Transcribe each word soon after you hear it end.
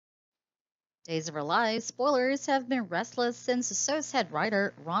Days of Our Lives spoilers have been restless since associate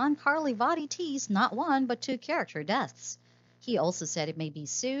writer Ron Carlivati teased not one but two character deaths. He also said it may be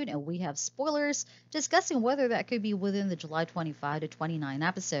soon, and we have spoilers discussing whether that could be within the July 25 to 29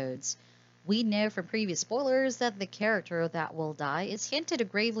 episodes. We know from previous spoilers that the character that will die is hinted to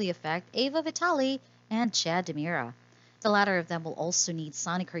gravely affect Ava Vitali and Chad DiMera. The latter of them will also need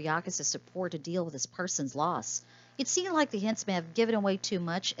Sonny Kiriakis' support to deal with this person's loss. It seemed like the hints may have given away too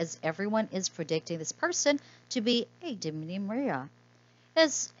much, as everyone is predicting this person to be a DiMera.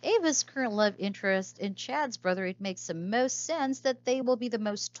 As Ava's current love interest and Chad's brother, it makes the most sense that they will be the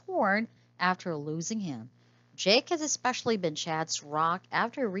most torn after losing him. Jake has especially been Chad's rock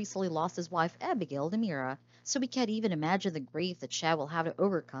after he recently lost his wife Abigail DiMera, so we can't even imagine the grief that Chad will have to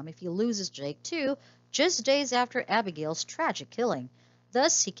overcome if he loses Jake too, just days after Abigail's tragic killing.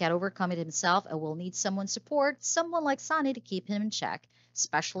 Thus, he can't overcome it himself and will need someone's support, someone like Sonny, to keep him in check,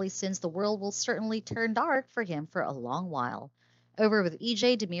 especially since the world will certainly turn dark for him for a long while. Over with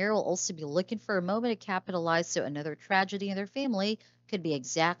EJ, DeMere will also be looking for a moment to capitalize so another tragedy in their family could be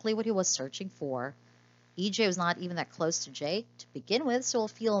exactly what he was searching for. EJ was not even that close to Jake to begin with, so he'll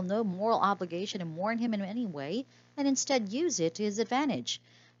feel no moral obligation to mourn him in any way and instead use it to his advantage.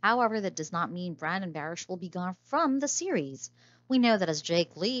 However, that does not mean Brandon Barish will be gone from the series. We know that as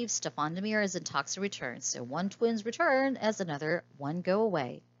Jake leaves, Stefan DeMere is in talks to return, so one twins return as another one go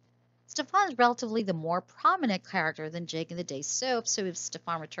away. Stefan is relatively the more prominent character than Jake in the day soap, so if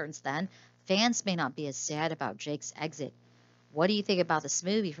Stefan returns then, fans may not be as sad about Jake's exit. What do you think about this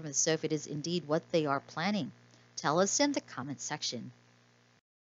movie from the soap? It is indeed what they are planning. Tell us in the comment section.